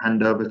to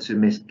hand over to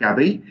Miss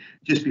Gabby.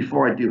 Just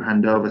before I do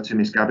hand over to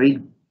Miss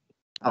Gabby,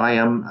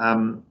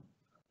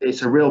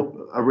 it's a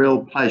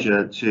real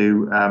pleasure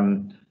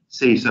to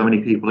see so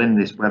many people in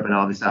this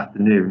webinar this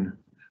afternoon.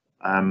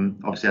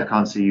 Obviously I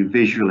can't see you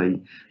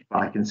visually,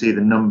 but I can see the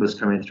numbers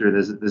coming through.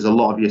 There's a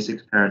lot of Year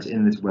 6 parents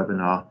in this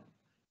webinar,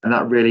 and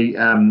that really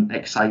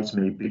excites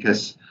me,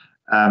 because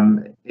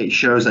it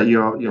shows that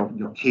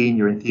you're keen,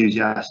 you're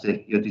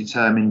enthusiastic, you're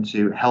determined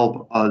to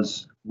help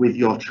us with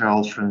your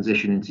child's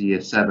transition into year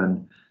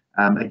 7.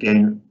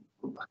 Again,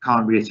 I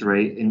can't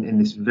reiterate, in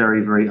this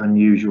very, very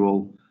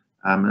unusual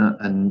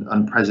and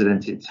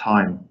unprecedented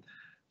time.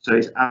 So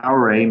it's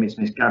our aim, it's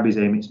Miss Gabby's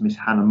aim, it's Miss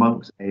Hannah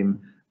Monk's aim,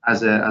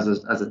 as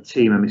a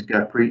team, and Miss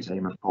Gurpreet's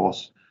aim, of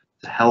course,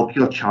 to help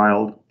your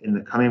child in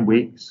the coming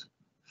weeks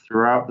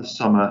throughout the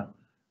summer,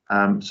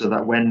 so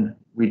that when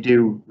we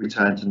do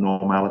return to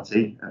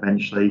normality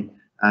eventually,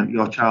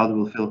 your child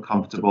will feel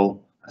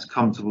as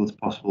comfortable as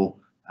possible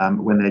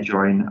when they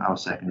join our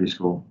secondary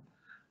school.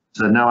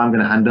 So now I'm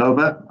going to hand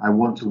over. I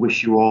want to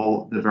wish you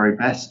all the very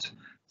best.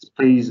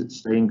 Please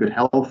stay in good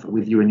health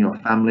with you and your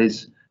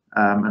families,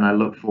 and I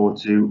look forward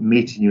to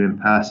meeting you in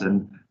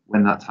person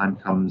when that time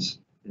comes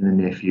in the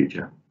near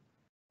future.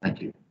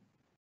 Thank you.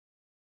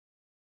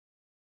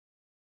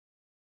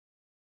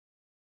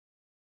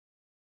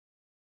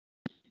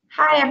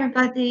 Hi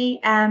everybody,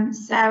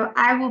 so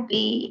I will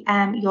be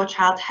your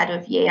child's head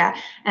of year,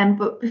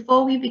 but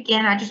before we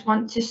begin I just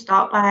want to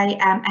start by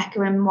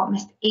echoing what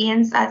Mr.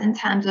 Ian said in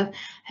terms of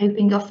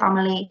hoping your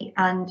family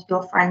and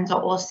your friends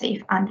are all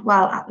safe and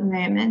well at the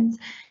moment,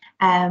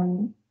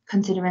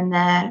 considering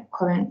the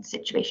current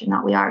situation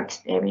that we are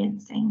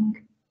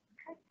experiencing.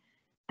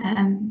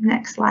 Okay.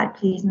 Next slide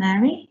please,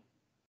 Mary.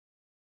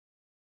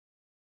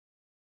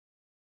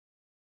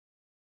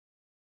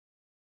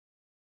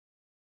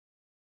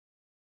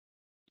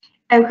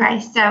 Okay,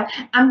 so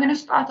I'm going to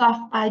start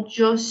off by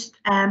just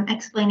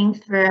explaining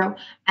through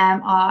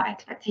our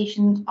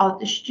expectations of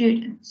the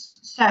students.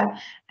 So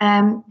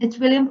it's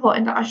really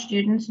important that our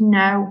students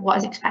know what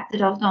is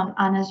expected of them,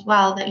 and as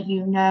well that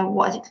you know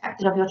what is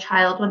expected of your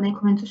child when they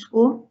come into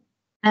school.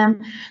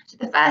 So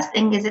the first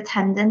thing is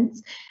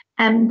attendance.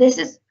 This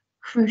is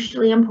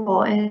crucially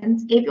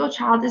important. If your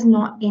child is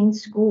not in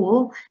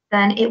school,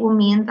 then it will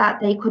mean that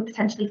they could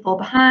potentially fall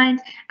behind,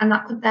 and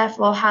that could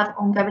therefore have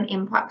ongoing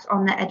impacts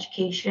on their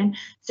education.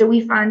 So we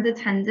find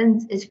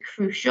attendance is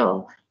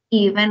crucial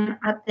even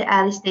at the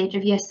early stage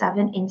of year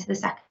 7 into the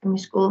secondary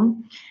school.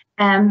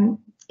 If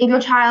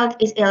your child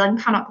is ill and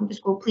cannot come to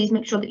school, please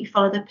make sure that you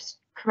follow the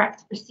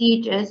correct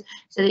procedures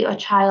so that your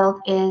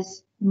child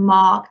is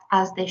marked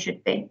as they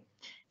should be.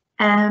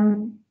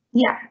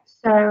 Yeah,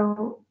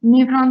 so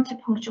moving on to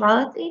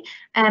punctuality,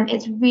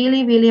 it's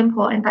really, really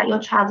important that your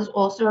child is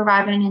also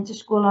arriving into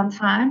school on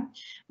time.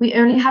 We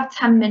only have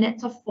 10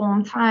 minutes of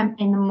form time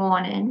in the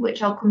morning,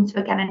 which I'll come to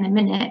again in a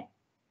minute.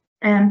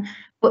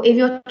 But if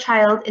your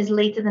child is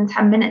later than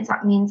 10 minutes,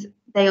 that means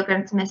they are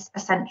going to miss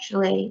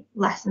essentially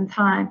lesson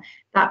time.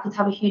 That could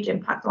have a huge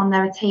impact on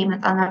their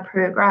attainment and their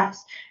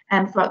progress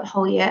throughout the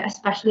whole year,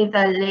 especially if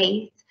they're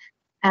late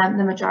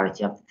the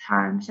majority of the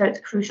time. So it's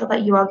crucial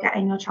that you are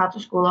getting your child to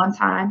school on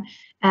time.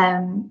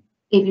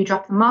 If you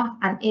drop them off,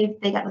 and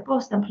if they get the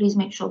bus, then please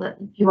make sure that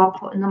you are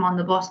putting them on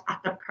the bus at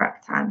the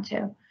correct time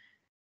too.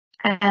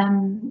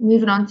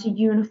 Moving on to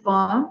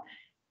uniform.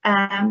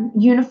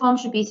 Uniform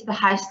should be to the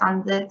high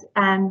standard.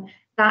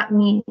 That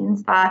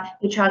means that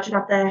your child should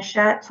have their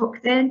shirt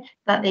tucked in,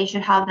 that they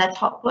should have their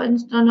top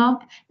buttons done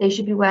up, they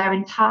should be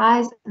wearing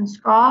ties and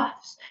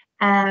scarves,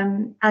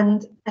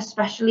 and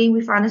especially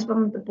we find this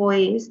one with the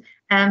boys,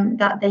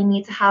 that they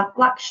need to have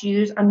black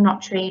shoes and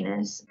not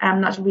trainers.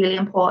 That's really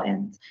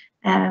important,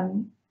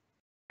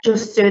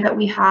 just so that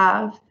we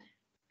have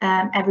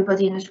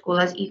everybody in the school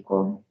as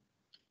equal.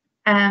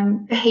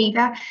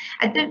 Behaviour.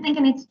 I don't think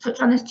I need to touch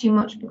on this too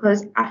much,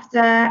 because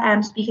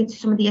after speaking to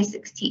some of the Year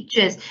 6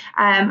 teachers,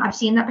 I've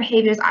seen that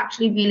behaviour is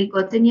actually really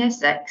good in Year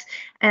 6.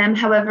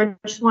 However,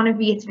 I just want to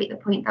reiterate the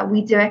point that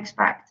we do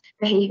expect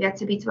behaviour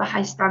to be to a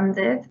high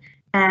standard,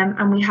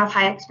 and we have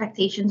high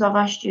expectations of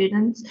our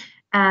students.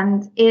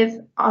 And if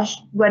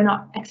we're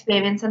not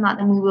experiencing that,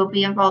 then we will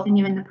be involving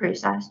you in the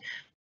process.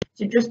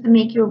 So just to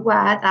make you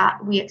aware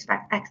that we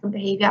expect excellent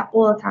behaviour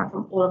all the time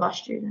from all of our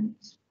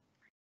students.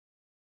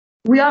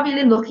 We are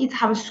really lucky to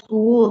have a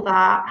school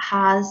that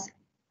has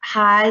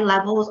high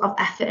levels of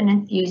effort and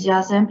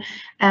enthusiasm.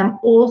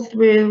 All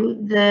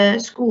through the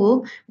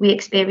school, we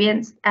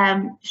experience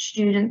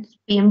students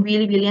being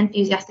really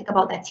enthusiastic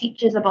about their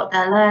teachers, about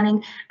their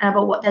learning, and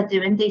about what they're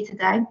doing day to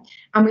day.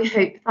 And we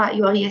hope that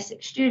your Year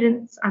 6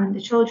 students and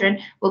the children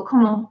will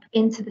come up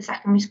into the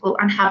secondary school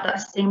and have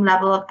that same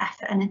level of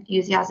effort and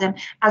enthusiasm,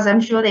 as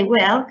I'm sure they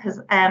will, because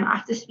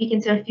after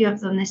speaking to a few of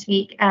them this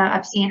week,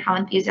 I've seen how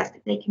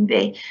enthusiastic they can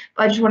be.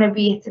 But I just want to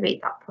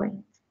reiterate that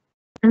point.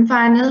 And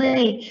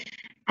finally,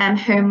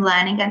 home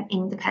learning and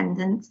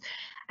independence.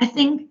 I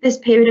think this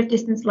period of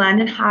distance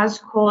learning has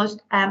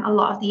caused a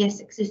lot of the Year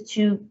 6s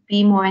to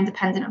be more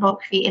independent about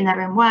creating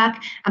their own work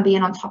and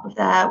being on top of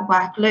their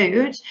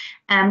workload.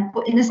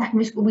 But in the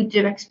secondary school, we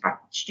do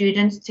expect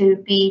students to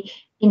be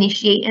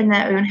initiating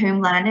their own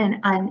home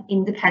learning and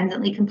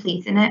independently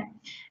completing it.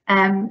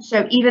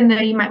 So even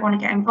though you might want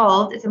to get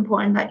involved, it's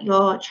important that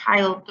your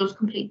child does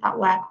complete that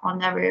work on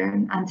their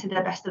own and to the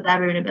best of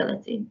their own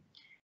ability.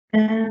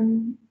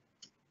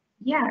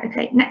 Yeah,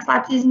 okay, next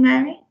slide please,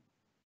 Mary.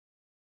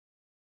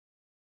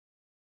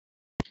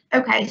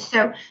 Okay,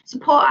 so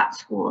support at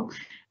school.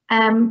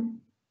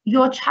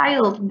 Your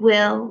child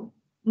will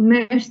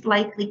most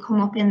likely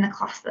come up in the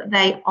class that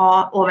they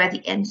are already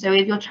in. So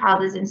if your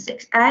child is in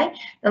 6A,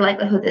 the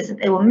likelihood is that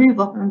they will move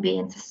up and be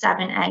into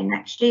 7A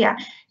next year.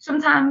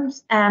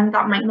 Sometimes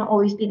that might not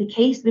always be the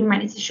case. We might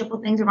need to shuffle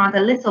things around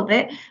a little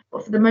bit,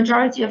 but for the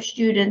majority of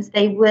students,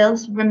 they will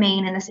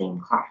remain in the same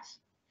class.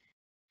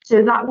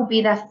 So that will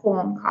be their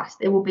form class.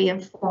 They will be in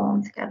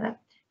form together.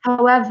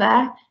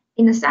 However,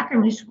 in the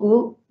secondary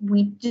school,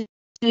 we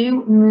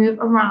do move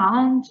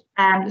around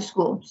the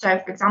school. So,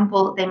 for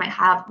example, they might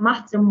have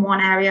maths in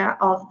one area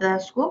of the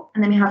school,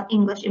 and then we have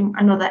English in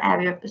another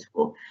area of the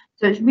school.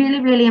 So it's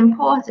really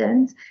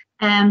important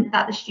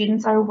that the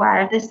students are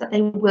aware of this, that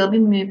they will be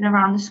moving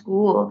around the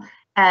school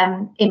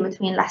in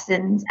between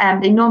lessons.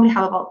 They normally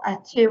have about a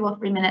 2 or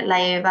 3 minute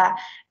layover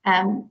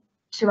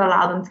to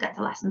allow them to get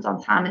to lessons on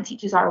time, and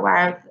teachers are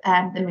aware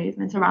of the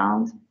movement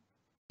around.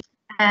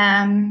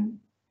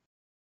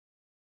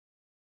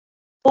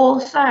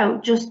 Also,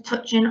 just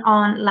touching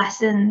on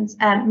lessons,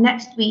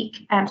 next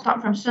week,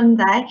 starting from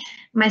Sunday,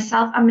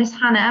 myself and Miss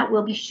Hannah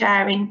will be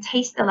sharing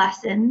taster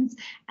lessons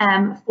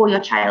for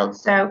your child.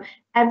 So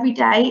every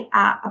day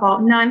at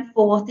about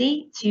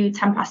 9:40 to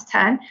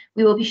 10:10,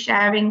 we will be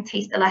sharing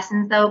taster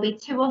lessons. There will be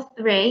 2 or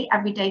 3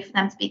 every day for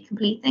them to be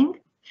completing.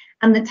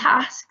 And the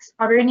tasks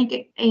are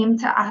only aimed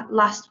to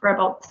last for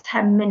about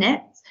 10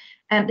 minutes.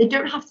 They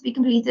don't have to be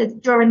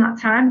completed during that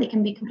time. They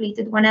can be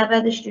completed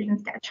whenever the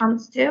students get a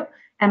chance to,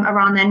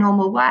 around their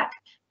normal work,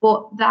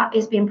 but that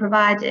is being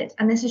provided.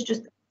 And this is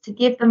just to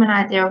give them an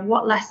idea of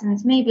what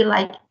lessons may be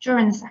like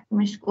during the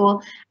secondary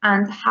school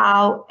and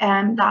how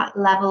that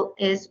level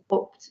is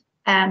upped,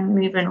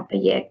 moving up a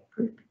year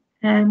group.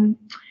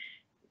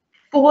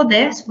 For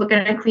this, we're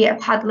going to create a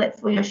Padlet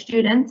for your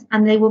students,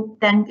 and they will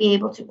then be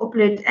able to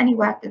upload any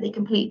work that they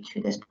complete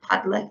to this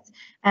Padlet.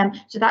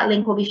 So that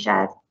link will be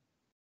shared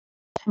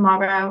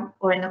tomorrow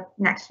or in the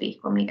next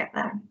week when we get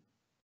there.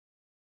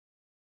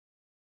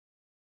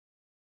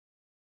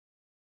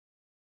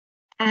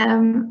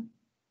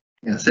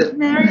 That's it.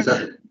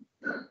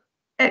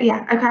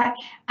 Yeah,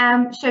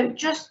 okay. So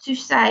just to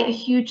say a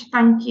huge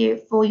thank you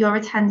for your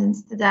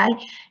attendance today.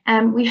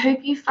 We hope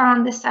you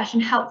found this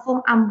session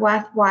helpful and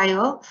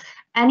worthwhile.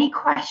 Any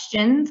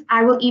questions,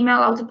 I will email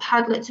out a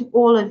Padlet to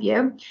all of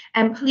you,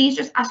 and please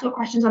just ask your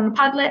questions on the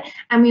Padlet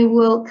and we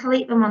will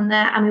collate them on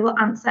there and we will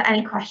answer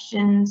any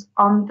questions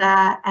on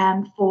there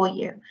for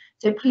you.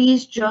 So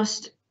please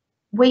just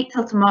wait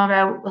till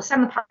tomorrow. We'll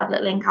send the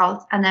Padlet link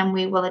out and then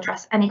we will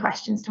address any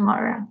questions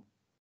tomorrow.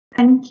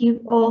 Thank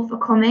you all for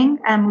coming,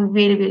 and we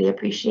really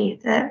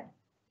appreciate it.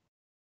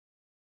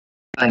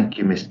 Thank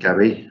you, Miss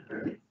Gabby.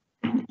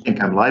 I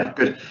think I'm live.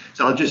 Good.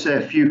 So I'll just say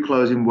a few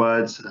closing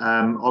words,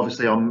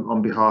 obviously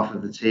on behalf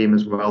of the team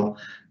as well,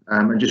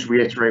 and just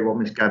reiterate what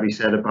Miss Gabby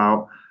said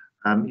about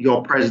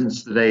your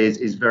presence today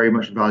is very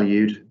much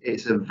valued.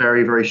 It's a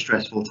very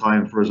stressful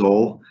time for us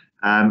all,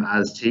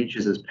 as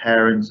teachers, as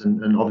parents,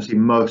 and obviously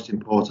most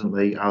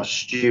importantly, our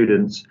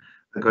students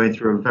are going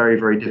through a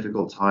very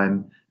difficult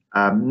time,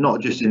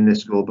 not just in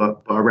this school,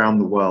 but around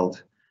the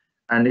world.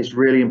 And it's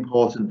really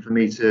important for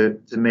me to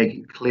make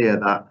it clear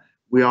that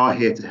we are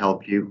here to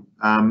help you.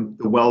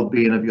 The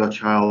well-being of your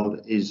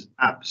child is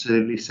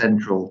absolutely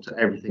central to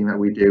everything that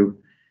we do,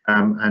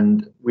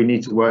 and we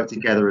need to work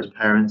together as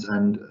parents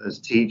and as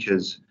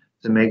teachers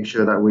to make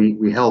sure that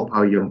we help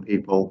our young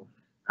people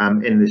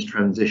in this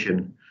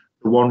transition.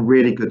 The one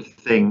really good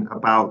thing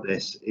about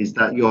this is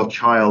that your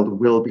child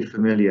will be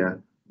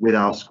familiar with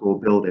our school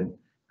building.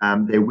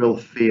 They will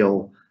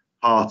feel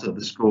part of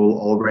the school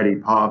already,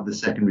 part of the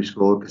secondary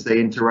school, because they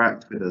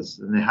interact with us,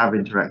 and they have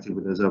interacted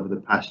with us over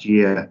the past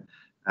year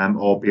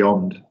or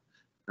beyond,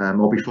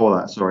 or before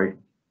that, sorry.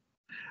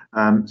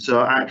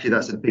 So actually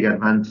that's a big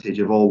advantage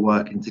of all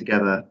working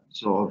together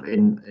sort of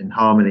in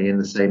harmony in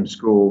the same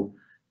school.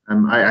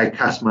 I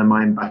cast my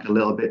mind back a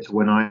little bit to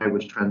when I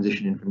was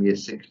transitioning from year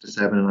 6 to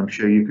 7, and I'm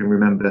sure you can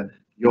remember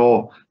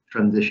your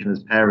transition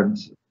as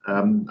parents,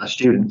 as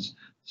students,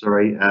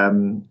 sorry,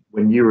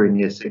 when you were in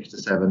year 6 to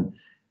 7.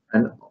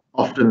 And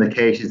often the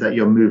case is that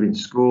you're moving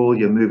school,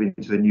 you're moving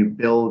to a new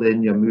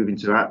building, you're moving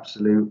to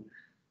absolute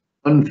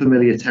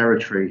unfamiliar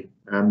territory,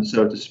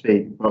 so to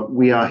speak. But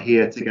we are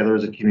here together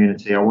as a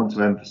community. I want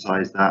to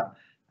emphasize that.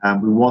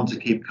 We want to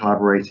keep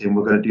collaborating.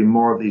 We're going to do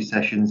more of these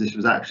sessions. This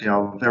was actually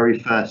our very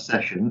first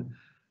session,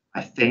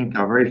 I think,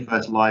 our very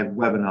first live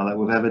webinar that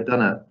we've ever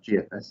done at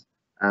GFS.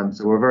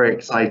 So we're very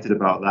excited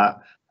about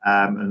that.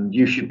 And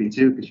you should be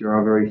too, because you're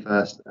our very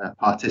first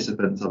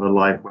participants of a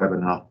live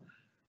webinar.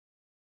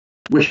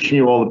 Wishing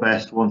you all the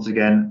best once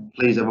again.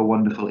 Please have a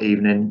wonderful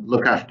evening.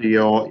 Look after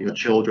your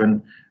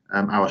children,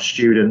 our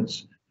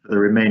students, for the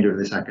remainder of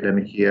this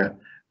academic year.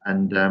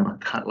 And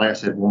like I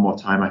said one more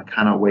time, I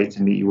cannot wait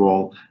to meet you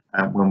all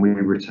when we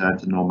return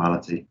to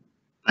normality.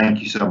 Thank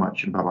you so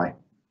much, and bye-bye.